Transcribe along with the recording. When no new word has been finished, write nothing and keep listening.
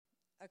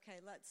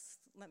Okay,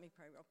 let me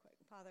pray real quick.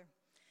 Father,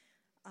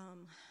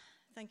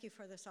 thank you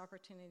for this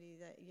opportunity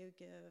that you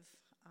give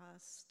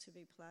us to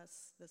be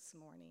blessed this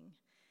morning.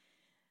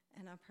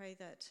 And I pray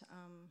that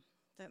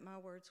that my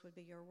words would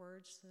be your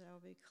words, that I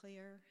would be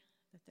clear,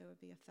 that they would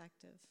be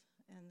effective,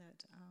 and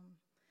that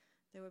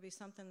there would be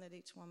something that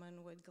each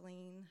woman would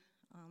glean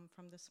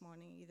from this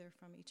morning, either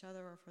from each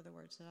other or for the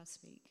words that I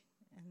speak.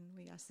 And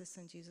we ask this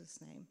in Jesus'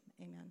 name.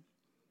 Amen.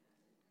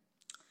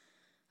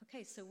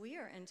 Okay, so we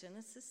are in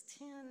Genesis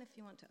 10, if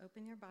you want to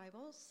open your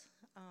Bibles.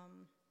 I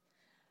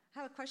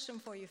have a question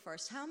for you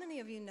first. How many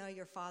of you know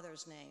your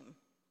father's name?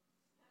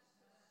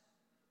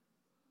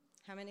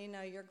 How many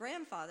know your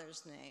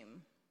grandfather's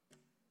name?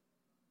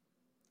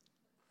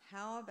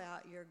 How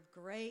about your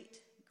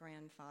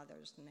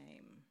great-grandfather's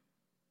name?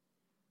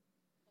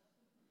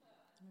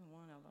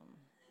 One of them.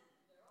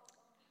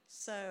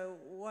 So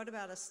what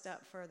about a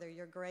step further,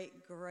 your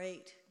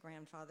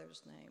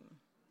great-great-grandfather's name?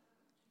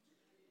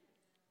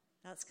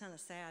 That's kind of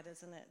sad,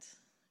 isn't it?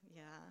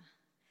 Yeah.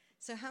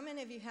 So how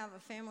many of you have a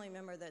family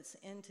member that's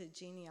into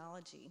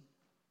genealogy?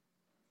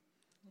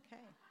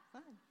 Okay,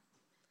 fine.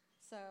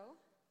 So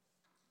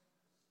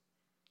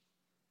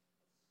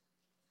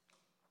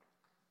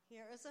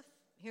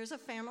here's a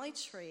family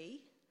tree.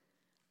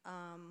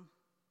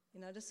 You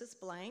notice it's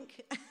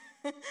blank.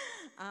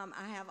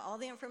 I have all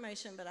the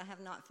information, but I have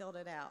not filled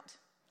it out.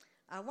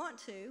 I want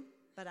to,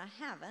 but I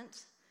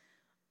haven't.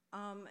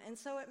 And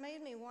so it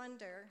made me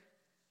wonder,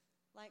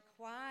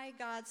 why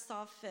God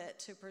saw fit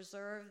to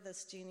preserve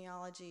this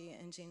genealogy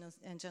in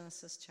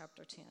Genesis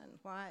chapter 10.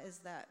 Why is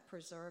that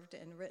preserved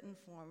in written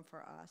form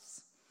for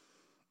us?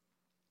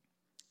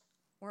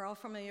 We're all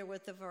familiar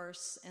with the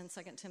verse in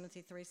 2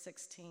 Timothy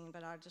 3:16,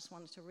 but I just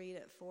wanted to read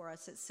it for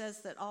us. It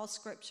says that all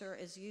scripture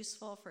is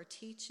useful for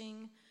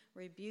teaching,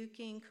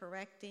 rebuking,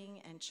 correcting,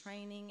 and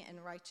training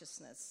in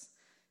righteousness,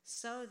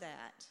 so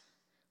that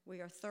we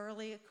are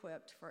thoroughly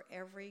equipped for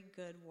every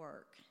good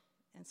work.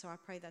 And so I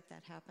pray that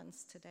that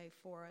happens today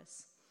for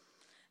us.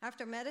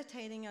 After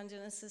meditating on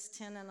Genesis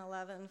 10 and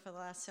 11 for the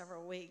last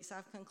several weeks,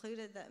 I've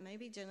concluded that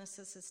maybe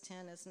Genesis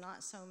 10 is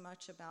not so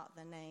much about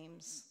the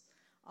names,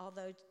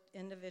 although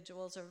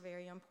individuals are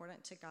very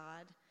important to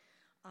God,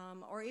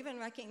 or even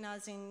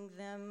recognizing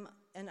them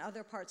in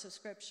other parts of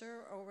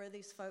Scripture or where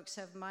these folks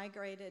have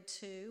migrated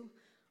to,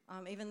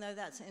 even though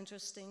that's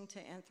interesting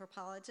to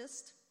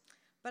anthropologists.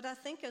 But I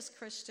think as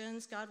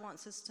Christians, God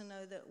wants us to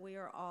know that we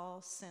are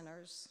all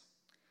sinners,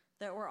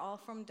 that we're all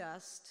from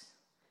dust,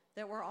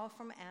 that we're all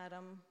from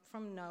Adam,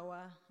 from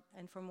Noah,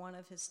 and from one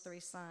of his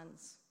 3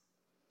 sons.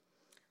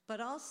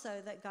 But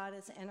also that God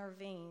has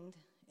intervened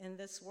in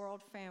this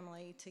world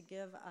family to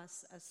give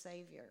us a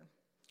Savior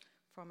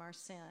from our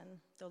sin,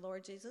 the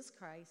Lord Jesus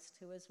Christ,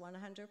 who is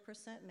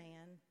 100%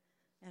 man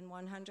and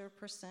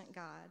 100%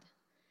 God,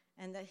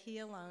 and that he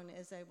alone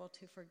is able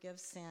to forgive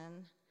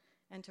sin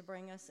and to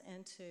bring us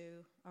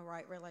into a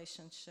right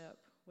relationship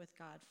with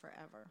God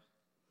forever.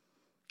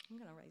 I'm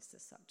going to raise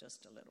this up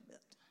just a little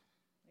bit.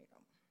 There you go.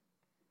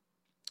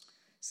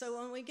 So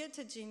when we get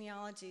to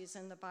genealogies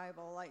in the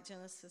Bible, like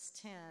Genesis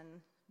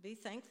 10, be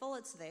thankful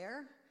it's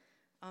there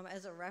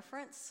as a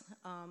reference,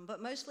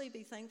 but mostly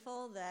be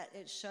thankful that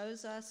it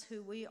shows us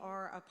who we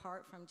are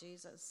apart from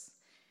Jesus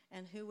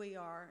and who we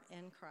are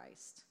in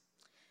Christ.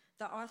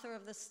 The author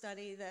of the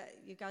study that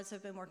you guys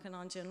have been working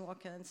on, Jen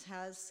Wilkins,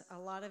 has a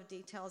lot of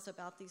details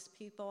about these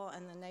people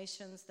and the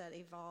nations that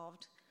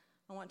evolved.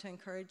 I want to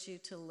encourage you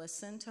to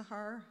listen to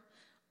her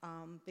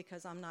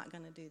because I'm not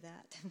going to do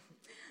that,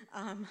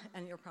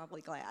 and you're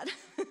probably glad.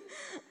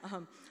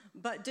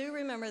 But do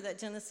remember that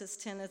Genesis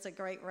 10 is a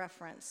great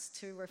reference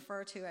to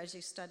refer to as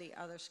you study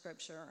other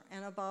scripture.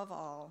 And above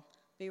all,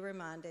 be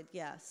reminded,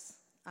 yes,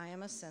 I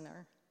am a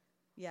sinner.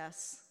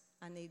 Yes,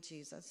 I need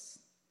Jesus.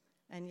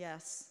 And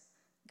yes,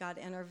 God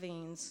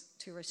intervenes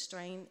to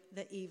restrain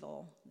the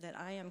evil that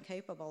I am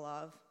capable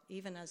of,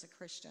 even as a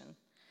Christian,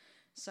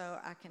 so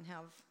I can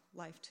have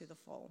life to the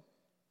full.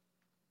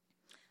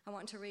 I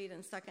want to read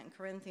in 2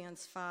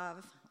 Corinthians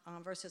 5,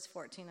 verses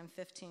 14 and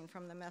 15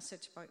 from the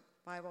Message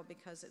Bible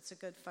because it's a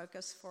good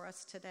focus for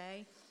us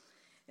today.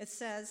 It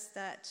says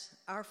that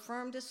our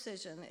firm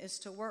decision is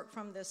to work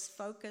from this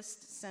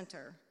focused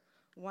center.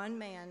 One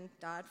man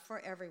died for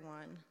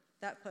everyone.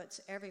 That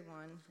puts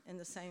everyone in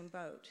the same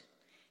boat.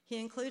 He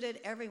included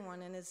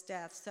everyone in his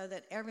death so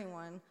that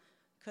everyone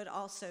could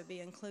also be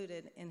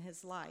included in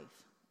his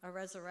life, a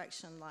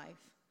resurrection life,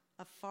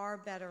 a far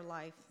better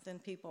life than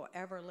people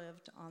ever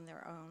lived on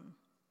their own.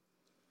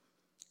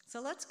 So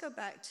let's go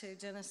back to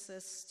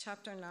Genesis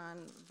chapter 9,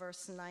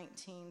 verse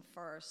 19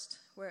 first,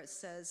 where it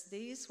says,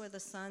 "These were the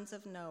sons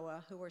of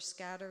Noah who were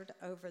scattered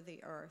over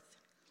the earth."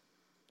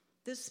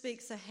 This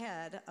speaks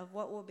ahead of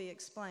what will be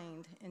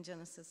explained in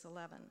Genesis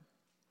 11.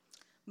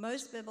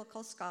 Most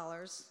biblical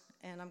scholars,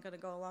 and I'm going to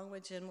go along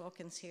with Jen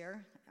Wilkins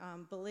here,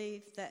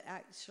 believe that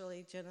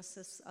actually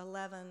Genesis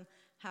 11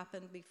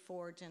 happened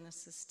before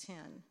Genesis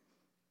 10.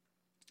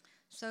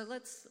 So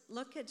let's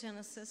look at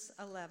Genesis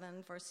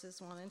 11,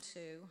 verses 1 and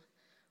 2,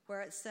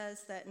 where it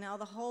says that now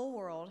the whole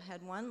world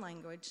had one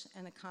language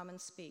and a common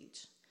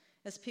speech.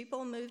 As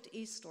people moved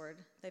eastward,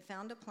 they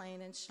found a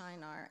plain in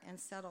Shinar and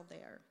settled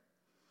there.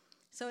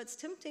 So it's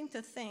tempting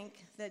to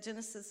think that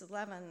Genesis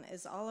 11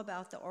 is all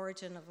about the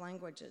origin of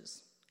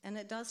languages, and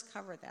it does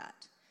cover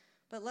that.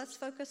 But let's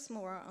focus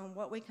more on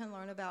what we can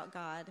learn about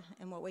God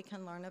and what we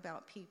can learn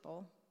about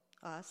people,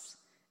 us,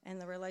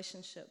 and the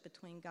relationship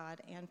between God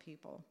and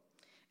people.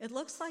 It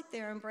looks like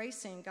they're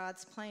embracing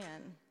God's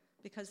plan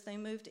because they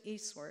moved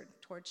eastward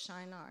towards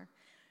Shinar.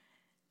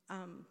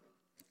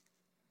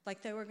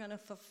 Like they were going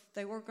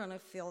to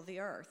fill the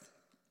earth,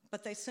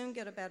 but they soon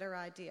get a better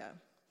idea.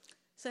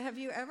 So have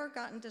you ever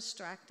gotten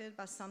distracted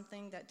by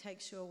something that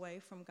takes you away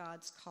from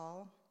God's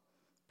call?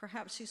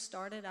 Perhaps you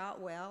started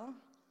out well,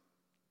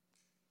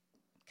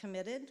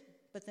 committed,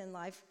 but then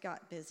life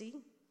got busy,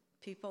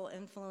 people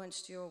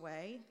influenced you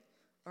away,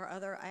 or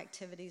other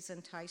activities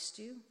enticed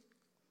you.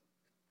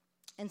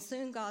 And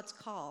soon God's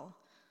call,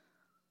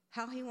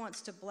 how he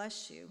wants to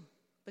bless you,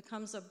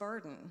 becomes a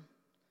burden.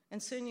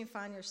 And soon you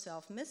find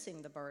yourself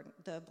missing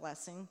the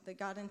blessing that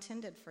God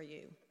intended for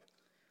you.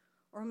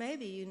 Or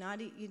maybe you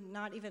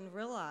not even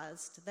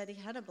realized that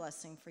he had a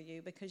blessing for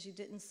you because you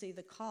didn't see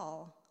the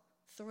call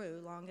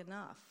through long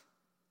enough.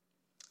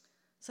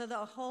 So the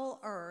whole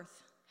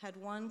earth had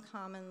one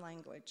common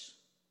language,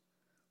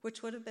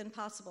 which would have been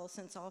possible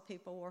since all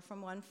people were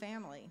from one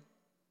family,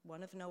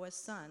 one of Noah's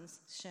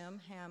sons,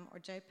 Shem, Ham, or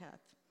Japheth.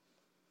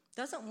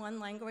 Doesn't one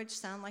language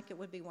sound like it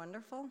would be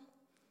wonderful?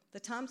 The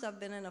times I've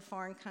been in a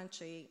foreign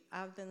country,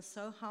 I've been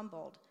so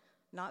humbled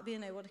not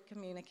being able to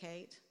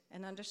communicate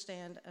and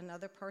understand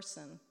another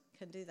person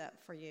can do that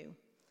for you.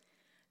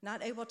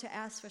 Not able to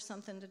ask for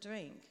something to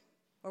drink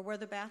or where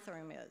the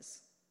bathroom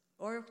is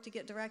or to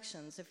get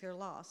directions if you're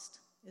lost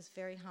is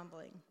very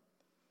humbling.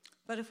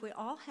 But if we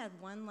all had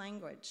one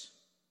language,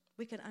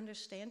 we could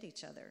understand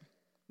each other.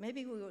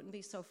 Maybe we wouldn't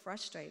be so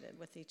frustrated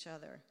with each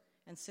other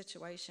and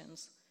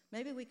situations.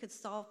 Maybe we could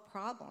solve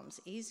problems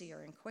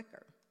easier and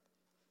quicker.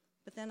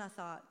 But then I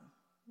thought,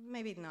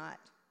 maybe not.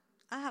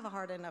 I have a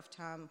hard enough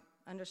time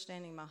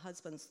understanding my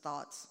husband's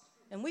thoughts,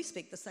 and we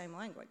speak the same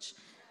language.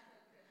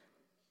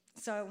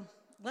 So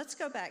let's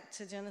go back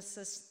to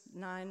Genesis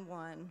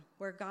 9:1,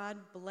 where God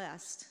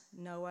blessed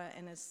Noah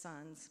and his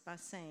sons by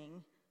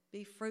saying,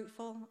 "Be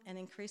fruitful and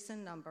increase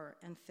in number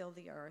and fill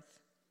the earth."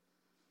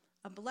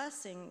 A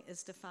blessing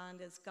is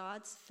defined as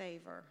God's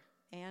favor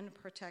and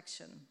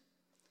protection.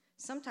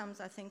 Sometimes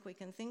I think we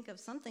can think of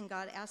something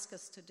God asks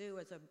us to do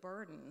as a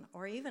burden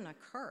or even a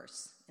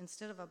curse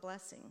instead of a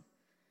blessing,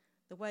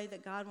 the way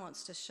that God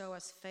wants to show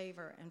us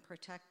favor and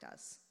protect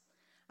us.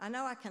 I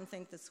know I can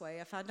think this way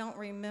if I don't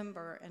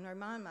remember and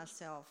remind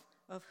myself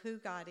of who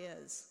God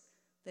is,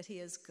 that he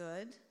is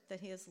good,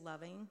 that he is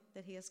loving,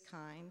 that he is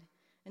kind,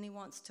 and he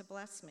wants to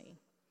bless me.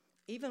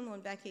 Even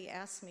when Becky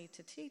asked me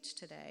to teach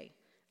today,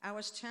 I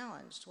was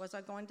challenged. Was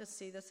I going to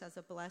see this as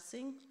a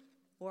blessing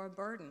or a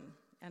burden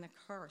and a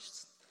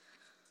curse?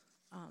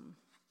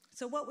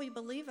 So what we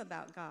believe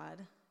about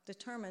God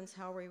determines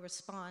how we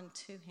respond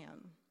to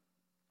him.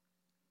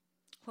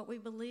 What we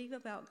believe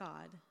about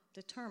God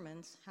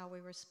determines how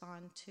we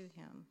respond to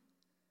him.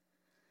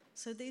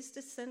 So these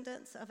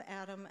descendants of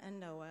Adam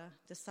and Noah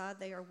decide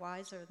they are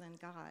wiser than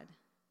God,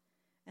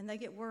 and they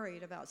get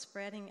worried about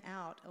spreading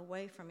out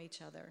away from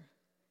each other,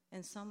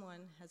 and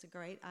someone has a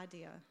great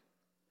idea.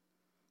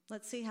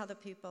 Let's see how the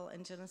people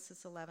in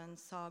Genesis 11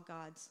 saw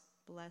God's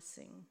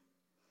blessing.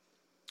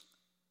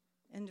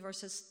 In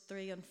verses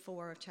 3 and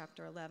 4 of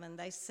chapter 11,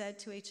 they said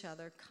to each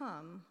other,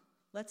 "Come,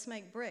 let's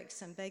make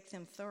bricks and bake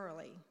them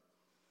thoroughly."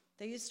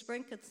 They used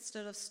brick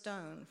instead of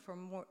stone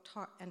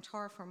and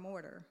tar for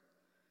mortar.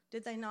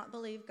 Did they not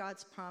believe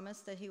God's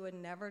promise that he would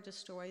never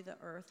destroy the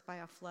earth by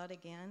a flood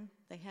again?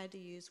 They had to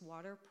use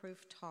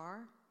waterproof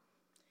tar.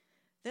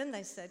 Then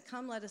they said,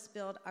 "Come, let us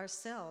build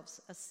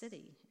ourselves a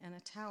city and a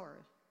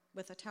tower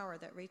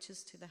that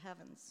reaches to the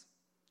heavens."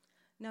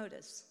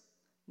 Notice,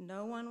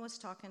 no one was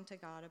talking to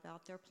God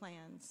about their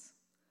plans.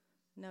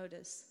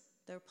 Notice,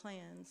 their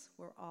plans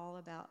were all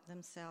about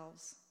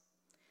themselves.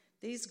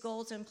 These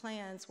goals and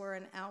plans were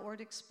an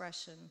outward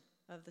expression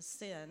of the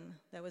sin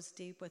that was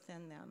deep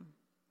within them.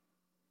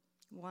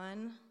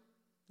 One,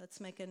 let's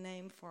make a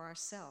name for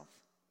ourselves.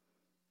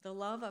 The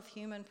love of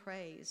human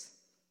praise.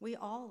 We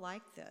all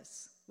like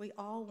this. We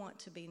all want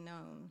to be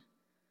known.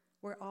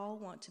 We all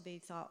want to be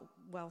thought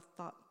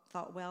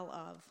well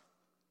of.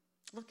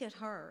 Look at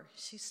her.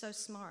 She's so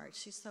smart.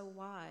 She's so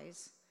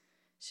wise.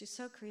 She's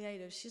so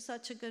creative. She's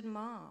such a good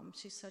mom.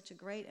 She's such a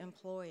great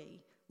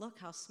employee. Look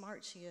how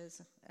smart she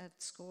is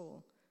at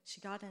school.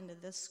 She got into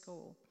this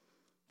school.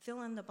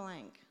 Fill in the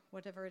blank,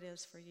 whatever it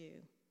is for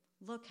you.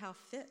 Look how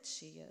fit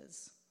she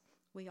is.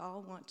 We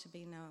all want to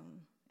be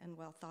known and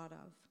well thought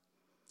of.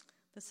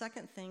 The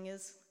second thing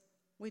is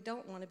we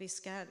don't want to be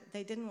scattered.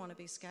 They didn't want to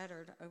be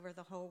scattered over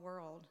the whole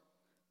world.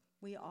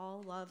 We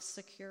all love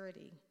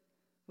security.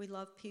 We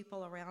love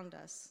people around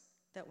us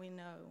that we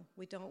know.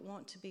 We don't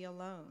want to be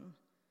alone.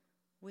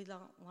 We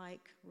don't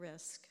like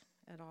risk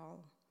at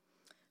all.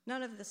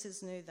 None of this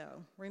is new,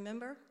 though.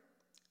 Remember,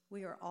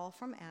 we are all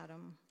from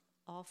Adam,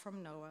 all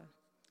from Noah,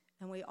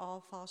 and we all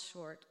fall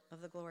short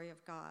of the glory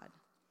of God.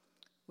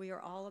 We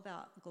are all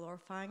about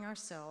glorifying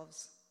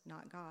ourselves,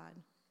 not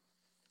God.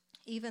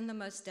 Even the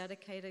most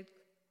dedicated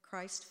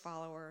Christ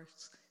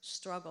followers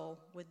struggle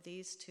with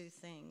these two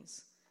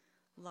things: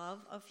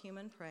 love of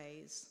human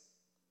praise,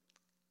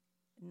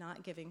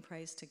 not giving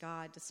praise to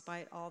God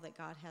despite all that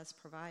God has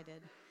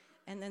provided,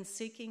 and then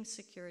seeking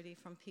security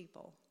from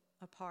people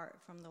apart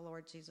from the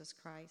Lord Jesus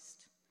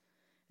Christ.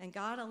 And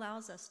God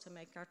allows us to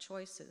make our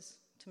choices,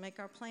 to make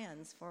our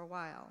plans for a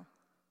while,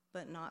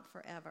 but not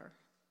forever.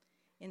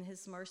 In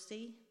his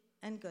mercy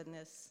and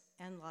goodness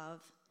and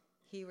love,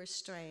 he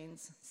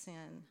restrains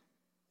sin.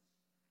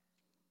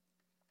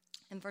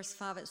 In verse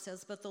 5 it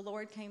says, "But the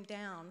Lord came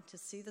down to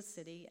see the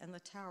city and the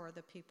tower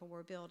the people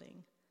were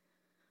building."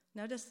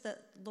 Notice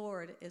that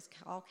Lord is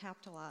all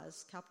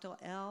capitalized, capital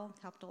L,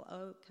 capital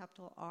O,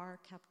 capital R,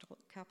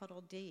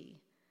 capital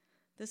D.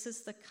 This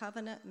is the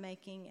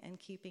covenant-making and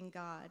keeping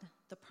God,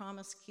 the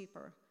promise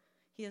keeper.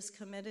 He is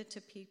committed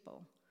to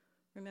people.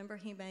 Remember,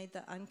 he made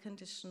the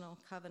unconditional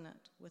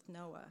covenant with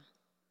Noah,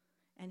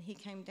 and he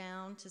came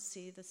down to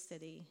see the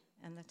city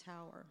and the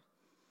tower.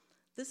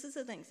 This is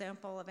an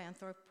example of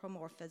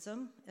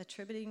anthropomorphism,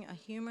 attributing a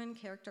human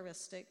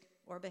characteristic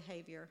or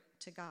behavior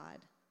to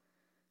God.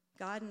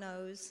 God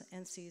knows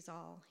and sees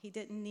all. He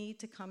didn't need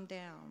to come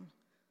down,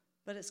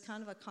 but it's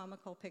kind of a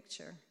comical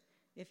picture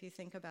if you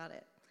think about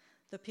it.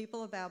 The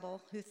people of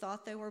Babel, who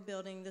thought they were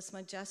building this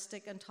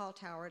majestic and tall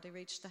tower to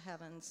reach the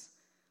heavens,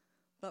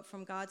 but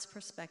from God's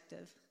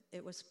perspective,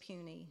 it was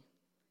puny.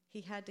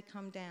 He had to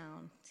come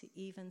down to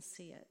even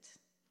see it.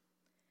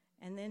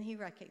 And then he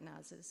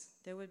recognizes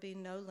there would be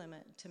no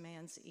limit to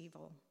man's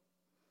evil.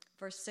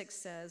 Verse 6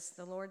 says,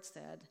 "The Lord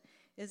said,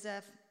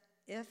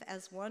 if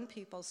as one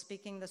people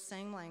speaking the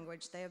same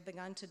language they have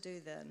begun to do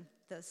then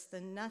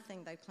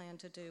nothing they plan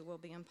to do will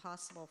be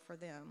impossible for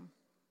them."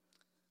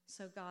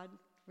 So God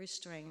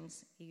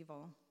restrains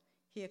evil.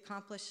 He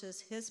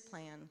accomplishes his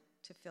plan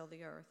to fill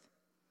the earth.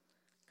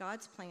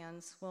 God's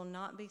plans will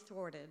not be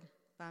thwarted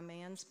by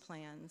man's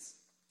plans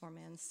or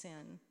man's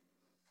sin.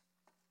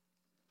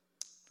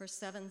 Verse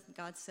 7,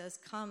 God says,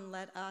 "Come,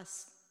 let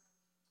us,"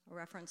 a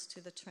reference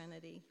to the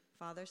Trinity,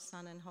 Father,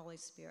 Son, and Holy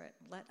Spirit,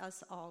 "let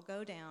us all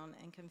go down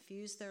and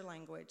confuse their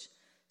language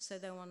so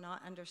they will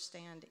not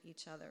understand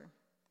each other."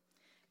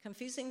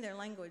 Confusing their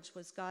language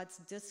was God's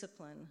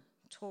discipline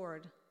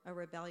toward a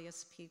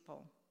rebellious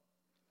people.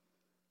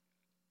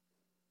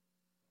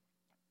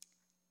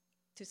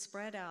 To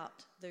spread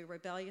out the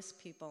rebellious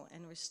people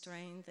and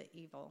restrain the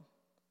evil.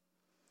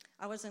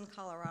 I was in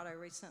Colorado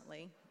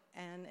recently,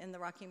 and in the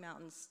Rocky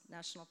Mountains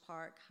National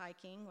Park,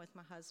 hiking with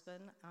my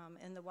husband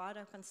in the wide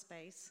open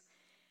space,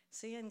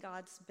 seeing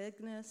God's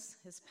bigness,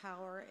 his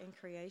power in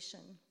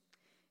creation.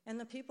 And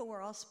the people were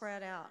all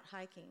spread out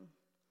hiking.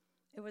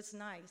 It was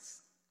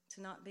nice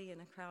to not be in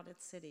a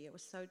crowded city. It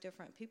was so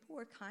different. People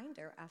were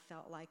kinder, I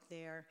felt like,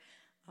 there.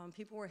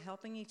 People were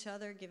helping each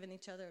other, giving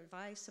each other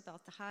advice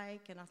about the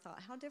hike, and I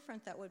thought how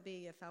different that would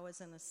be if I was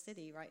in a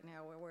city right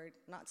now where we're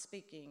not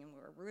speaking and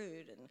we're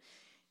rude. And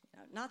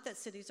not that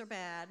cities are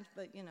bad,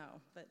 but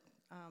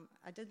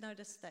I did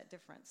notice that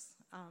difference.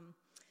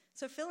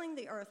 So filling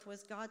the earth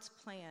was God's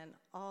plan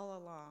all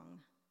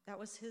along. That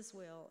was his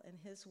will, and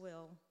his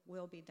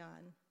will be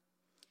done.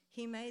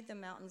 He made the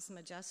mountains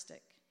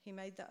majestic. He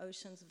made the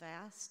oceans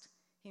vast.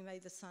 He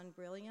made the sun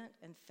brilliant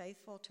and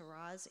faithful to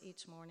rise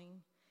each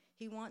morning.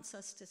 He wants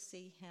us to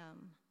see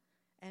him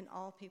and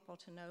all people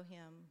to know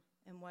him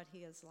and what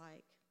he is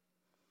like.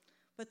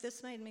 But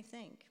this made me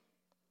think,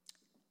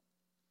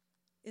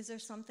 is there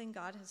something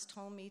God has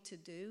told me to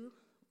do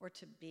or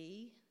to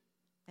be,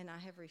 and I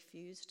have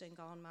refused and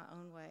gone my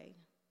own way,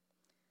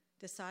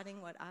 deciding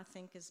what I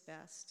think is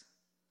best?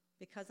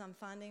 Because I'm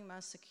finding my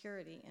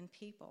security in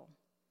people.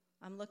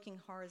 I'm looking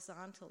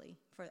horizontally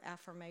for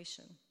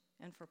affirmation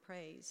and for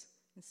praise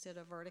instead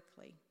of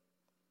vertically.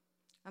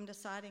 I'm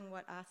deciding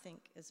what I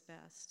think is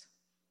best.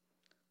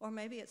 Or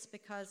maybe it's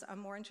because I'm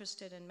more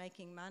interested in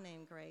making my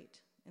name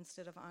great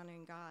instead of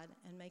honoring God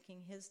and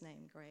making his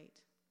name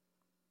great.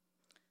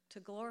 To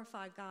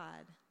glorify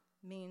God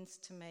means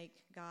to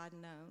make God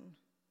known.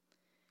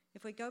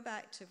 If we go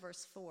back to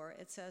verse 4,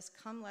 it says,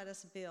 "Come, let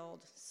us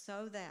build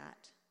so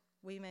that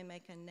we may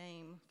make a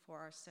name for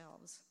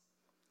ourselves."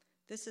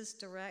 This is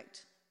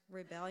direct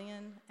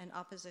rebellion and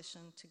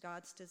opposition to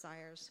God's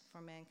desires for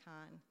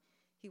mankind.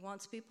 He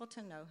wants people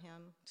to know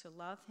him, to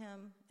love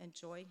him,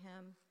 enjoy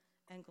him,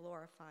 and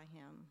glorify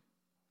him.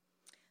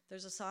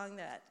 There's a song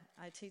that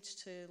I teach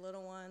to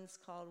little ones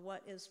called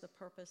 "What is the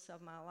Purpose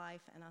of My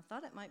Life?" And I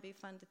thought it might be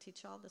fun to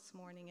teach y'all this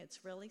morning.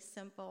 It's really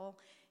simple,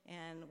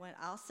 and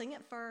I'll sing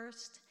it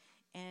first,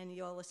 and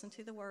you'll listen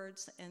to the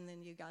words, and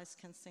then you guys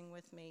can sing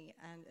with me,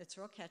 and it's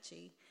real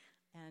catchy,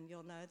 and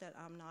you'll know that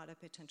I'm not a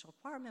potential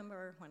choir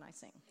member when I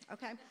sing,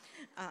 okay?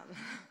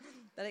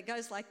 But it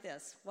goes like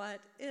this.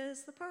 "What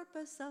is the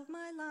purpose of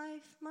my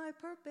life? My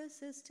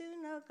purpose is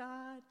to know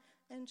God,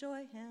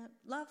 enjoy him,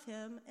 love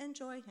him,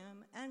 enjoy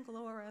him, and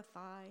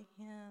glorify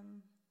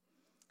him."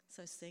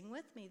 So sing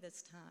with me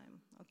this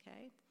time,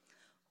 okay?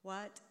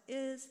 What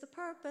is the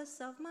purpose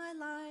of my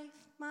life?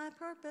 My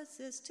purpose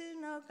is to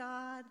know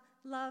God,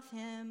 love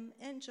him,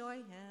 enjoy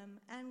him,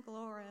 and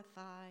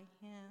glorify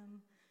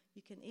him.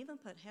 You can even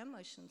put hand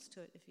motions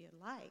to it if you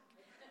like.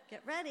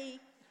 Get ready.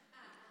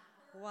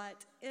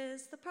 What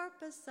is the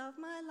purpose of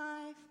my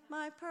life?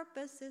 My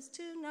purpose is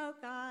to know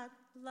God,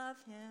 love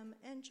him,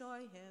 enjoy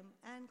him,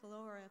 and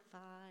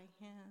glorify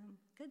him.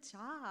 Good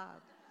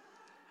job.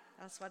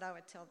 That's what I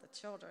would tell the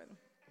children.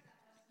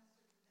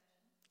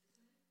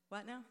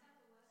 What now?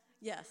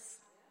 Yes.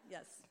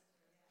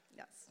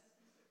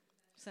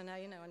 So now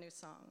you know a new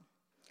song.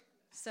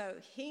 So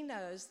he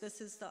knows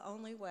this is the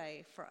only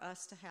way for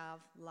us to have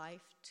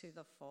life to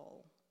the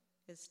full,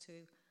 is to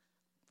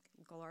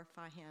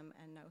glorify him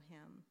and know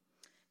him.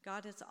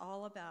 God is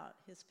all about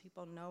his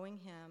people knowing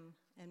him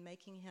and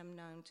making him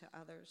known to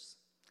others.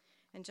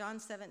 In John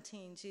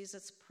 17,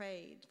 Jesus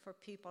prayed for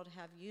people to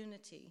have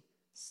unity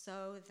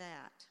so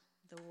that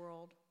the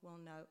world will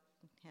know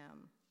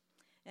him.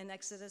 In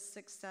Exodus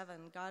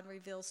 6:7, God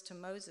reveals to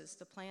Moses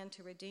the plan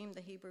to redeem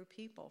the Hebrew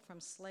people from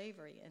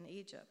slavery in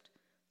Egypt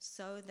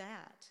so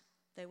that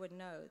they would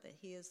know that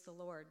he is the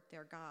Lord,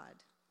 their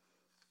God.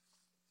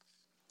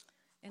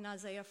 In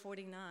Isaiah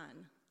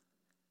 49,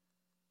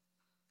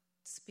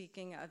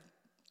 speaking of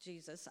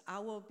Jesus, I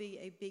will be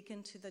a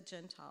beacon to the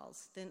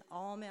Gentiles. Then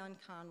all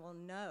mankind will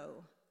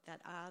know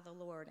that I, the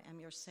Lord, am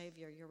your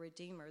Savior, your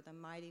Redeemer, the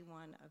mighty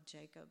one of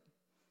Jacob.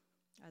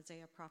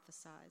 Isaiah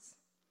prophesies.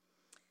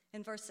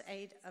 In verse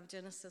 8 of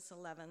Genesis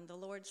 11, the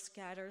Lord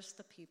scatters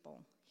the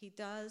people. He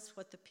does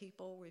what the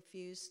people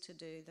refuse to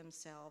do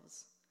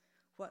themselves.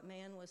 What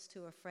man was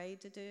too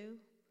afraid to do,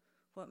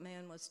 what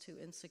man was too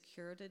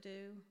insecure to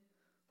do,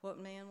 what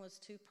man was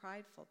too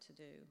prideful to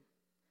do.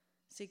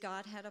 See,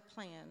 God had a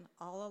plan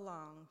all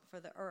along for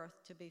the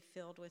earth to be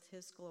filled with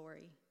his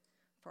glory,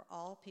 for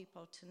all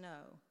people to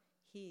know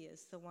he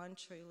is the one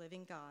true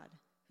living God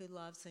who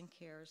loves and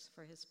cares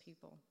for his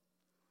people.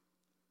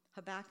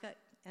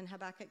 In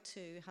Habakkuk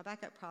 2,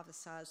 Habakkuk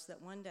prophesies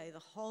that one day the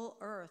whole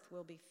earth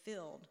will be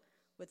filled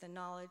with the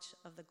knowledge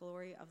of the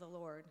glory of the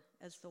Lord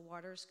as the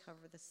waters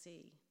cover the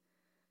sea.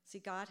 See,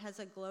 God has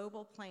a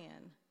global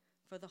plan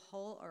for the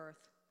whole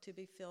earth to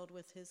be filled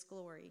with his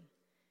glory,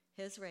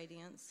 his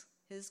radiance,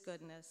 his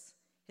goodness,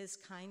 his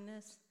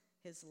kindness,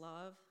 his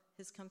love,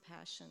 his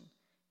compassion,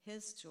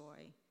 his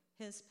joy,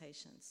 his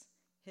patience,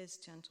 his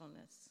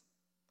gentleness.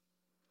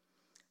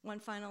 One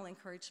final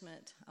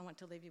encouragement I want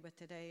to leave you with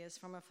today is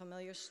from a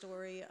familiar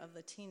story of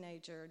the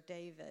teenager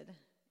David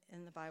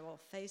in the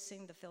Bible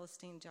facing the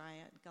Philistine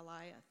giant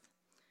Goliath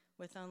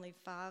with only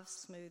 5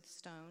 smooth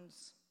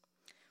stones.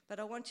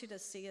 But I want you to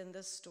see in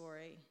this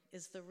story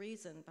is the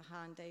reason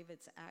behind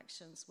David's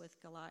actions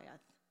with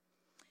Goliath.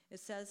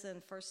 It says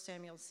in 1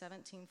 Samuel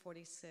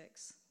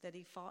 17:46 that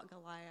he fought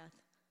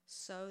Goliath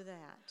so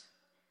that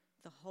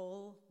the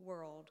whole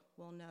world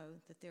will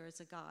know that there is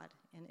a God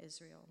in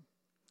Israel.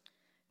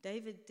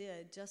 David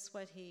did just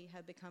what he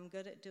had become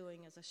good at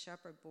doing as a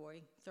shepherd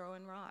boy,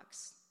 throwing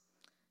rocks.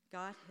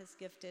 God has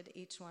gifted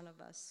each one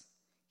of us.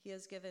 He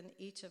has given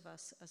each of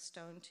us a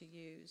stone to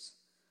use,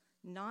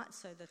 not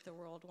so that the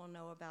world will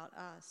know about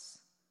us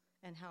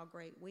and how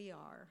great we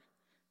are,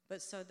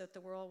 but so that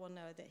the world will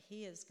know that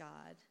he is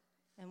God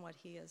and what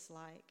he is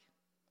like.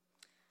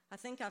 I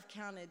think I've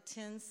counted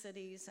 10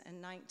 cities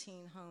and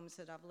 19 homes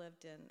that I've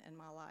lived in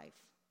my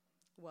life.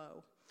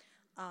 Whoa.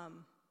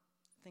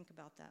 Think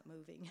about that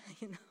moving,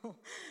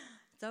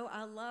 So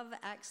I love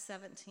Acts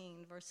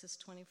 17, verses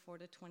 24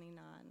 to 29.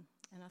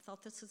 And I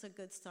thought this is a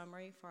good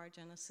summary for our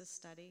Genesis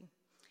study.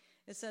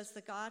 It says,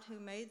 the God who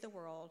made the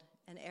world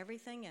and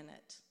everything in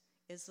it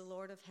is the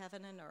Lord of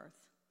heaven and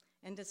earth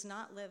and does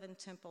not live in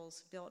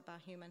temples built by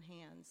human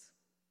hands.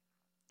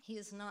 He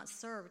is not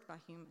served by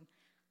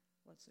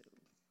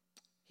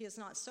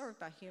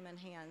human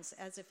hands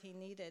as if he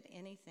needed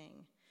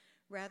anything.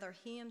 Rather,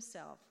 he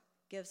himself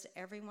gives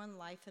everyone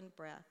life and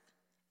breath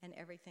and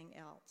everything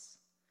else.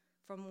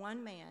 From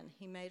one man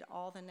he made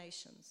all the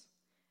nations,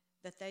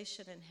 that they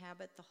should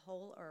inhabit the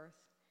whole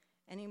earth,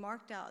 and he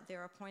marked out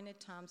their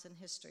appointed times in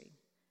history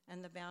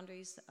and the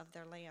boundaries of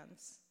their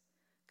lands.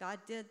 God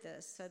did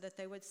this so that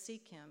they would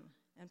seek him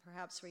and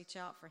perhaps reach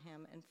out for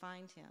him and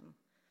find him,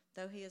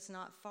 though he is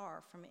not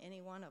far from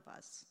any one of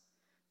us.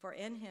 For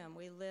in him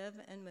we live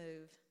and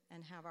move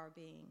and have our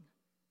being.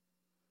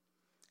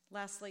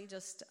 Lastly,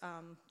 just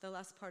the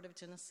last part of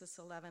Genesis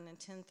 11 and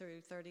 10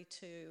 through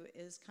 32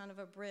 is kind of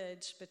a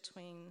bridge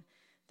between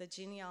the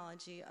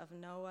genealogy of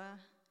Noah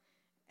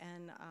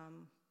and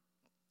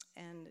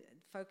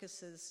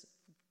focuses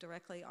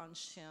directly on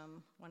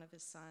Shem, one of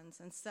his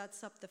sons, and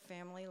sets up the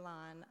family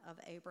line of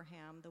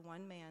Abraham, the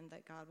one man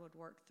that God would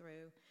work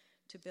through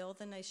to build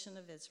the nation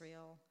of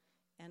Israel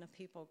and a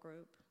people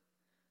group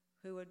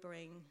who would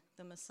bring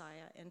the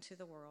Messiah into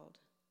the world,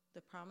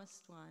 the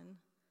promised one,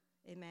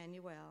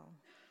 Emmanuel,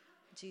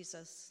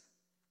 Jesus,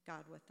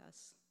 God with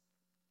us.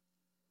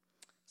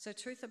 So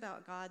truth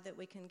about God that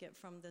we can get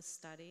from this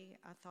study,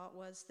 I thought,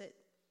 was that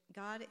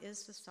God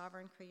is the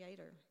sovereign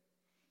creator.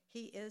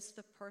 He is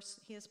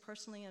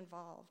personally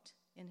involved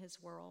in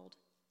his world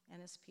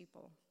and his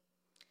people.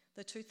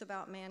 The truth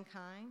about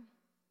mankind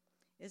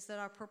is that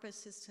our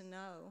purpose is to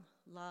know,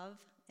 love,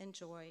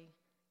 enjoy,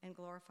 and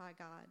glorify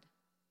God.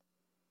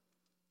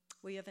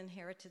 We have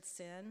inherited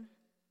sin.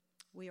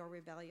 We are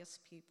rebellious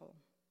people.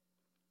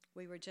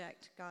 We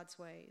reject God's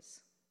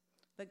ways.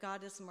 But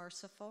God is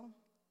merciful,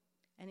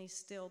 and he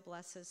still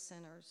blesses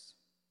sinners.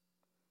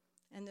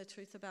 And the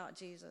truth about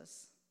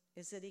Jesus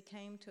is that he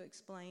came to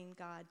explain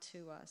God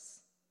to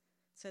us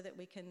so that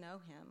we can know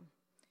him.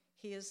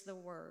 He is the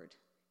Word.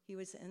 He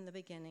was in the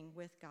beginning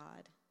with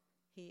God.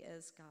 He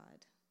is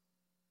God.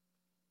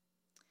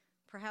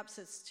 Perhaps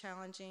it's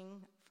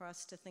challenging for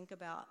us to think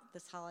about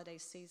this holiday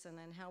season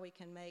and how we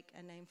can make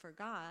a name for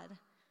God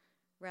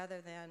rather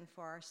than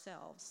for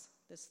ourselves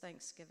this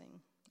Thanksgiving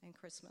and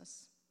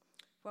Christmas.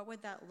 What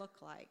would that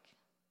look like?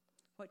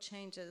 What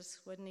changes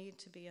would need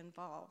to be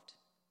involved?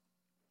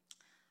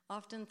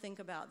 Often think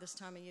about this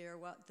time of year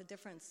what the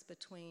difference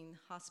between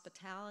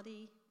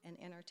hospitality and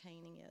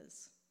entertaining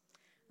is.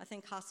 I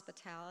think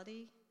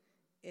hospitality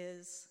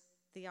is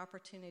the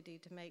opportunity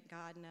to make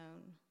God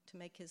known, to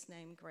make his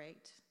name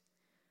great,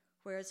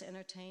 whereas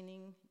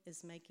entertaining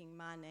is making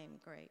my name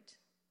great,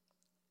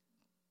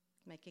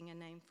 making a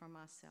name for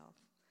myself.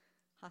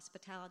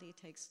 Hospitality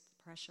takes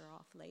the pressure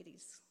off.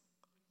 Ladies,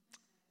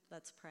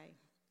 let's pray.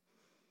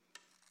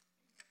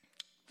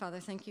 Father,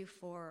 thank you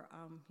for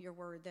your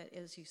word that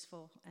is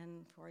useful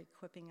and for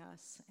equipping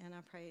us. And I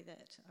pray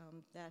that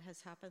that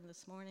has happened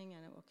this morning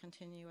and it will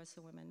continue as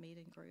the women meet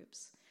in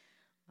groups.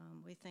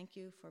 We thank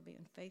you for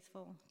being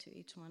faithful to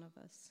each one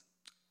of us.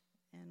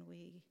 And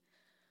we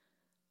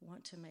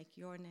want to make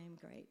your name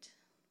great.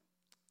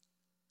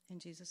 In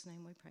Jesus'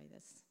 name we pray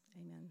this.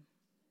 Amen.